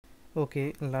Okay,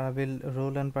 Laravel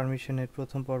role and পারমিশনের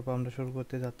প্রথম পর্ব আমরা শুরু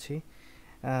করতে যাচ্ছি।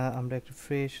 আমরা একটা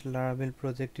ফ্রেশ লারাভেল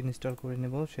প্রজেক্ট ইনস্টল করে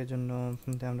নেব, সেজন্য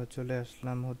আমরা চলে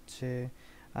আসলাম হচ্ছে,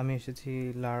 আমি এসেছি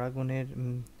লারাগনের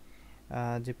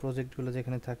যে প্রজেক্টগুলো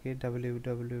যেখানে থাকে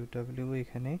www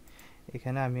এখানে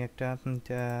এখানে আমি একটা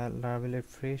লারাভেলের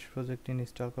ফ্রেশ প্রজেক্ট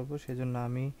ইনস্টল করব, সেজন্য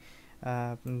আমি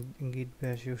গিট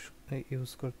ব্যাশ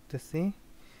ইউজ করতেছি।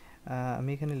 আমি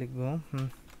এখানে লিখব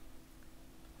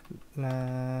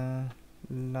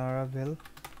লারাভেল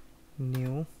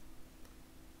নিউ,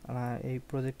 এই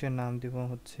প্রজেক্টের নাম দিব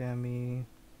হচ্ছে আমি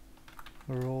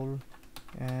role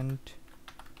and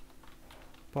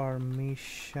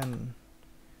permission,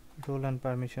 role and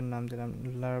permission নাম দিলাম,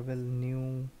 Laravel new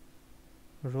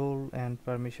role and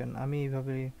permission. আমি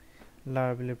এইভাবে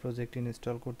লারাভেলের প্রজেক্ট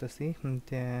ইনস্টল করতেছি,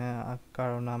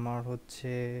 কারণ আমার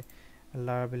হচ্ছে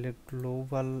লারাভেলের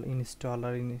গ্লোবাল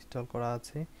ইনস্টলার ইনস্টল করা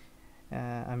আছে।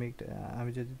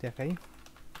 আমি যদি দেখাই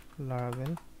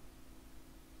লারাভেল,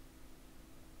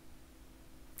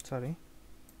 সরি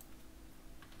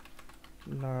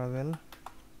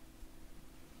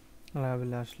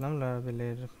লারাভেলে আসলাম,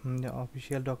 লারাভেলের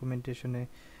অফিসিয়াল ডকুমেন্টেশনে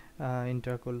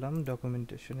এন্টার করলাম,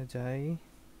 ডকুমেন্টেশনে যাই,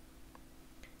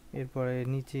 এরপরে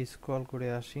নিচে স্ক্রল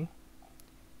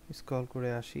করে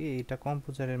আসি। এটা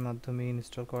কম্পোজারের মাধ্যমে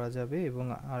ইনস্টল করা যাবে, এবং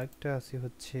আরেকটা আছে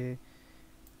হচ্ছে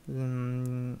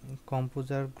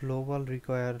composer global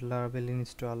require Laravel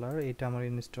installer, এটা আমার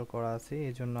ইনস্টল করা আছে,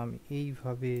 এই জন্য আমি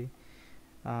এইভাবে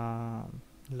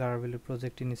লারাভেলের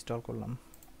প্রজেক্ট ইনস্টল করলাম।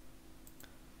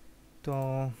 তো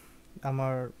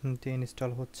আমার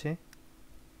ইনস্টল হচ্ছে।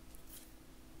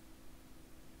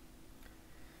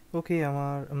 ওকে,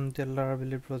 আমার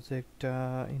লারাভেলের প্রজেক্টটা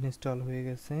ইনস্টল হয়ে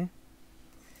গেছে।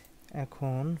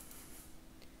 এখন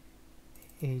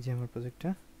এই যে আমার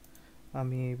প্রজেক্টটা,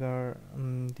 আমি এবার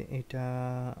এটা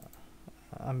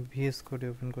আমি ভিএস কোডে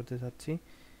ওপেন করতে চাচ্ছি,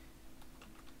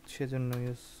 সেজন্য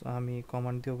আমি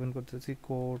কমান্ড দিয়ে ওপেন করতেছি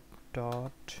কোড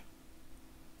ডট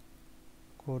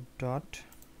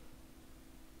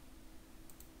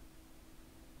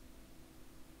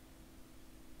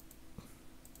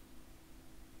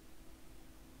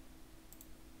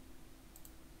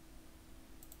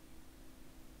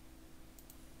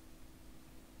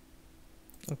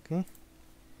ওকে।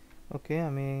 ওকে,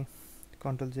 আমি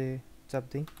কন্ট্রোল জে চাপ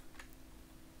দিই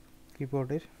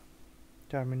কিবোর্ডের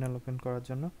টার্মিনাল ওপেন করার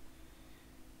জন্য।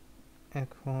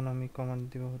 এখন আমি কমান্ড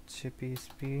দেব হচ্ছে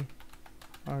পিএসপি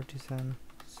আর্টিসান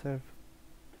সার্ভ।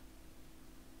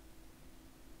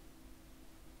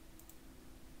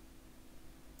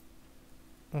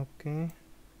 ওকে,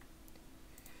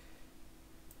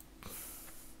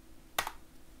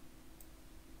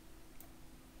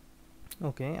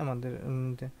 ওকে,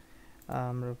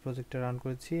 আমরা প্রজেক্টটা রান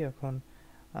করেছি। এখন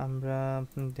আমরা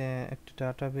একটা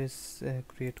ডাটাবেস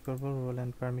ক্রিয়েট করব, রোল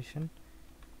অ্যান্ড পারমিশন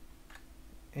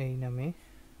এই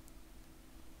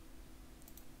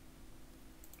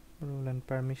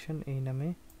নামে,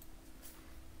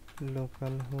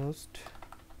 লোকাল হোস্ট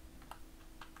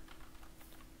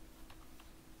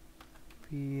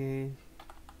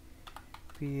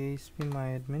php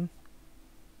myadmin।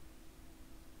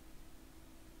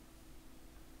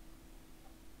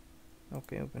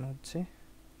 ওকে, ওপেন হচ্ছে।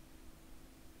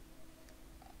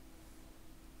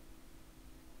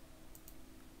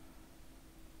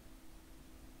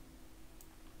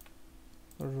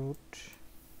 রুট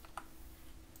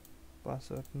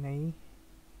পাসওয়ার্ড নেই।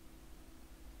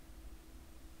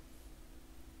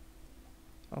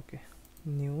 ওকে,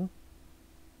 নিউ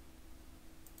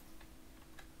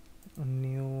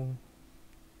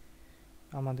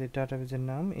আমাদের ডাটাবেজের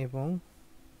নাম, এবং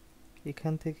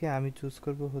এখান থেকে আমি চুজ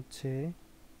করব হচ্ছে,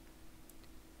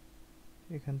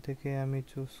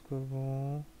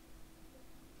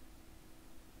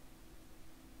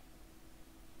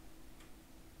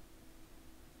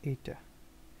 এইটা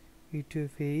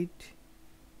utf8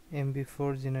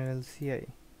 mb4 general ci।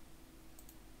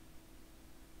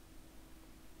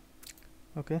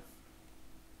 ওকে,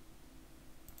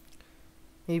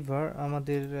 এইবার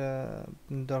আমাদের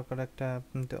দরকার একটা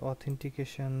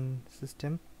অথেন্টিকেশন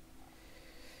সিস্টেম।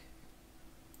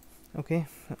 ওকে,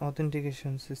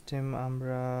 অথেন্টিকেশন সিস্টেম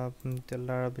আমরা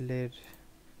লারাভেলের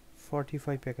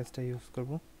Fortify প্যাকেজটা ইউজ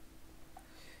করব।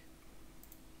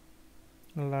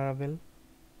 লারাভেল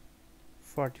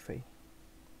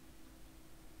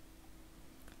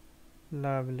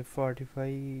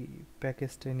Fortify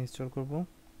প্যাকেজটা ইনস্টল করব।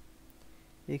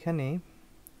 এখানে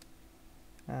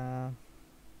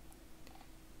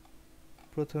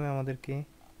প্রথমে আমাদেরকে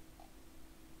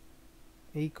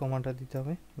এই কমান্ডটা দিতে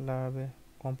হবে, Laravel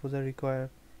composer require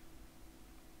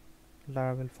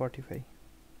Laravel Fortify।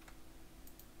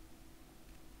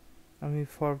 আমি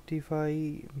ফর্টিফাই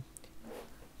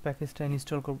প্যাকেজটা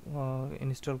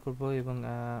ইনস্টল করব এবং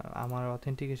আমার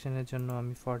অথেন্টিকেশনের জন্য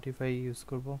আমি ফর্টিফাই ইউজ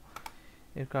করব।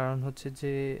 এর কারণ হচ্ছে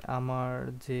যে আমার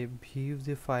যে ভিউ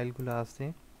যে ফাইলগুলো আছে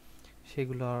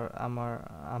সেগুলো আমার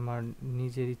আমার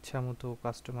নিজের ইচ্ছা মতো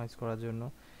কাস্টমাইজ করার জন্য।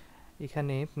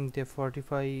 এখানে যে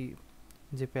ফর্টিফাই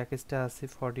যে প্যাকেজটা আছে,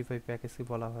 ফর্টিফাই প্যাকেজকে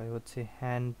বলা হয় হচ্ছে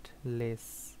হ্যান্ডলেস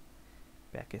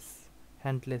প্যাকেজ।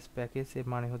 হ্যান্ডলেস প্যাকেজ এর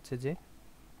মানে হচ্ছে যে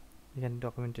এখানে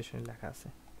ডকুমেন্টেশনে লেখা আছে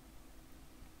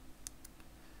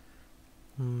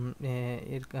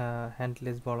এর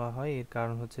হ্যান্ডলেস বলা হয়। এর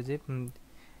কারণ হচ্ছে যে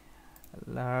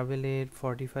লারাভেলের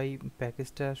ফর্টিফাই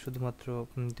প্যাকেজটা শুধুমাত্র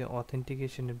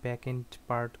অথেন্টিকেশনের ব্যাক এন্ড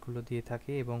পার্টগুলো দিয়ে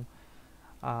থাকে এবং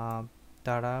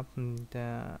তারা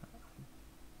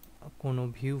কোনো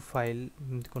ভিউ ফাইল,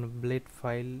 কোনো ব্লেড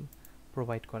ফাইল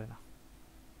প্রোভাইড করে না।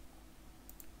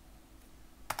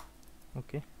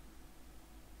 ওকে,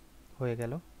 হয়ে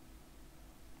গেল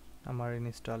আমার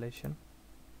ইনস্টলেশন।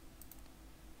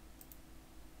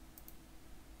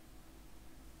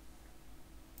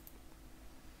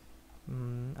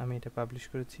 আমি এটা পাবলিশ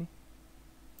করেছি।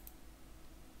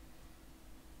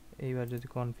 এইবার যদি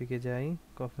কনফিগে যাই,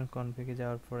 কনফিগে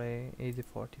যাওয়ার পরে এই যে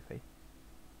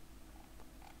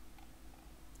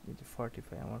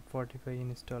ফর্টিফাই, আমার ফর্টিফাই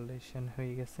ইনস্টলেশন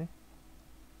হয়ে গেছে।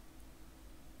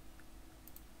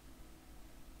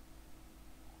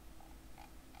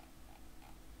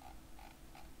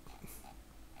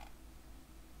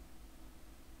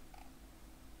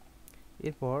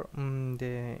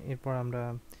 এরপর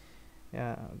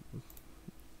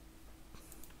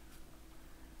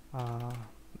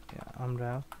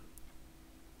আমরা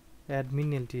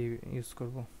admin-lte ইউজ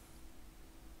করব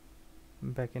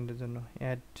ব্যাকএন্ডের জন্য।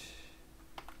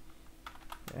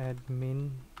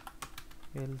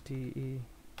 admin-lte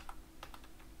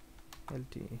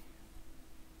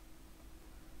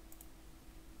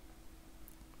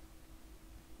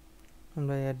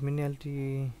আমরা admin-lte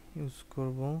ইউজ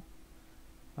করব।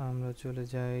 আমরা চলে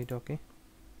যাই ডকে।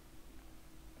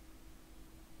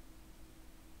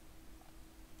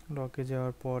 ডকে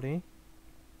যাওয়ার পরে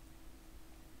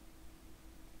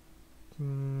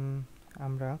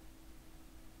আমরা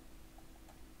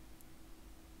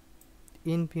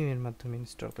npm এর মাধ্যমে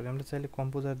ইনস্টল করি। আমরা চাইলে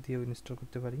কম্পোজার দিয়েও ইনস্টল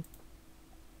করতে পারি।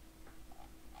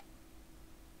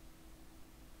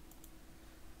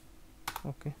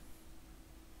 ওকে,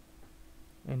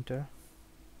 এন্টার।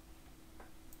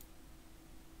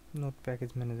 নোট প্যাকেজ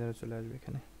ম্যানেজারে চলে আসবে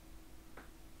এখানে।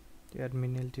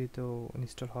 admin-lte তো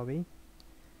ইনস্টল হবেই,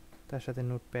 তার সাথে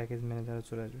নোট প্যাকেজ ম্যানেজারও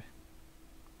চলে আসবে।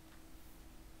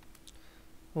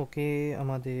 ওকে,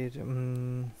 আমাদের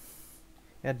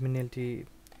admin-lte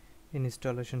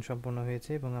ইনস্টলেশন সম্পন্ন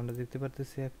হয়েছে এবং আমরা দেখতে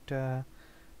পারতেছি একটা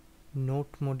নোট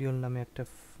মডিউল নামে একটা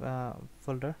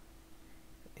ফোল্ডার।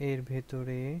 এর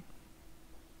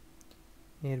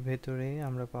ভেতরে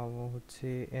আমরা পাবো হচ্ছে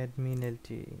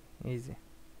admin-lte। এই যে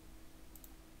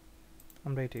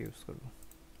আমরা এটা ইউজ করব।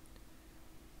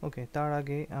 ওকে, তার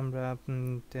আগে আমরা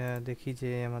দেখি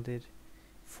যে আমাদের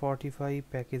ফর্টিফাই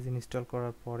প্যাকেজ ইনস্টল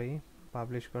করার পরে,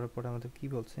 পাবলিশ করার পরে আমাদের কি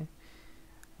বলছে।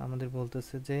 আমাদের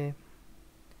বলতেছে যে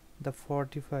the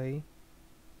Fortify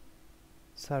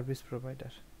service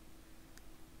provider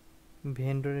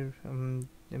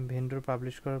vendor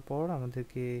publish করার পর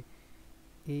আমাদেরকে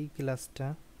এই ক্লাসটা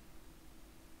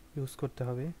ইউজ করতে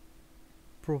হবে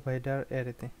প্রোভাইডার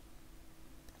অ্যারেতে।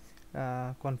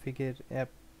 কনফিগের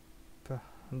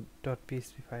app.php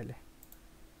ফাইলে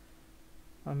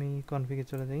আমি কনফিগে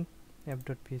চলে যাই।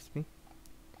 app.php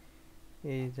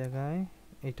এই জায়গায়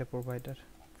এইটা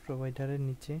প্রোভাইডারের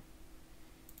নিচে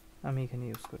আমি এখানে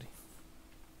ইউজ করি।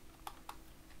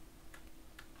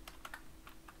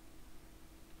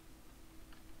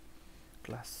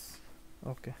 Class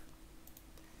okay.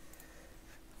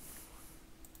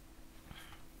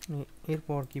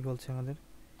 এরপর কি বলছে আমাদের,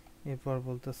 এরপর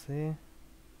বলতেছে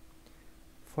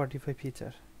ফর্টিফাই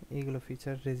ফিচার। এইগুলো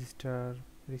feature register,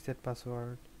 reset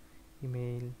password,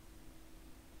 email.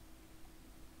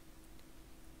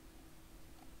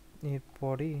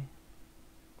 এরপরে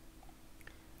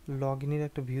লগ ইনের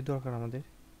একটা ভিউ দরকার আমাদের।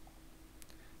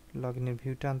 লগ ইনের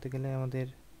ভিউটা আনতে গেলে আমাদের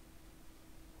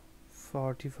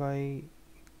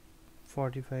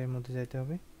ফর্টিফাই এর মধ্যে যাইতে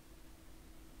হবে,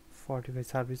 ফর্টিফাই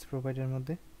সার্ভিস প্রোভাইডার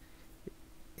মধ্যে।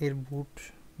 এর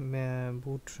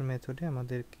বুট মেথডে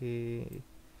আমাদেরকে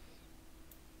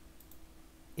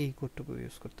এই কোডটুকু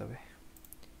ইউজ করতে হবে।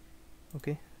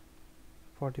 ওকে,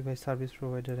 ফর্টিফাই সার্ভিস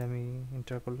প্রোভাইডার আমি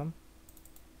এন্টার করলাম।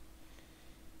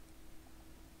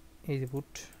 এই যে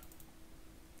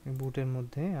বুটের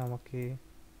মধ্যে আমাকে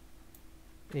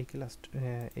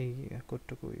এই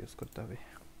কোডটুকু ইউজ করতে হবে।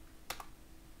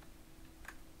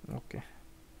 ওকে,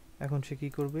 এখন সে কি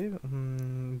করবে,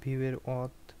 ভিউয়ের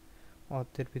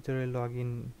অথের ভিতরে লগ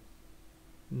ইন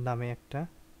নামে একটা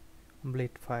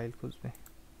ব্লেড ফাইল খুঁজবে।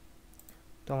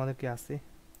 তো আমাদের কি আছে?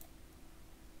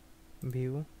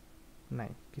 ভিউ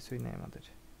নাই, কিছুই নাই আমাদের।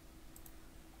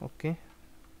 ওকে,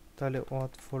 তাহলে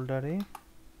অথ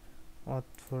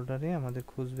ফোল্ডারে আমাদের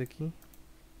খুঁজবে কি,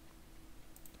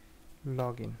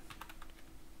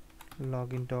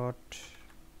 login dot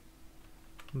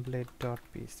blade dot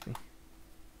PSP.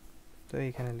 তো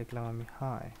এইখানে লিখলাম আমি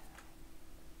হাই,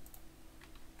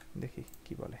 দেখি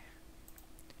কি বলে।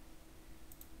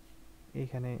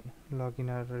 এইখানে লগ ইন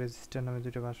আর রেজিস্টার নামে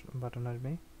দুটো বাটন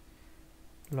আসবে।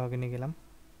 লগ ইনে গেলাম,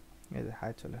 এই যে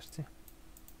হাই চলে আসছে।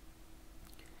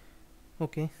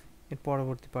 ওকে, এর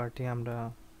পরবর্তী পার্টে আমরা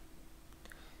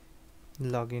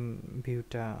লগ ইন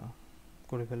ভিউটা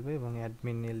করে ফেলবো এবং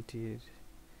admin-lte-র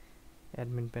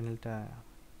অ্যাডমিন প্যানেলটা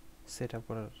সেট আপ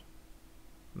করার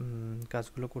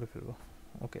কাজগুলো করে ফেলবো।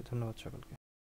 ওকে, ধন্যবাদ সকলকে।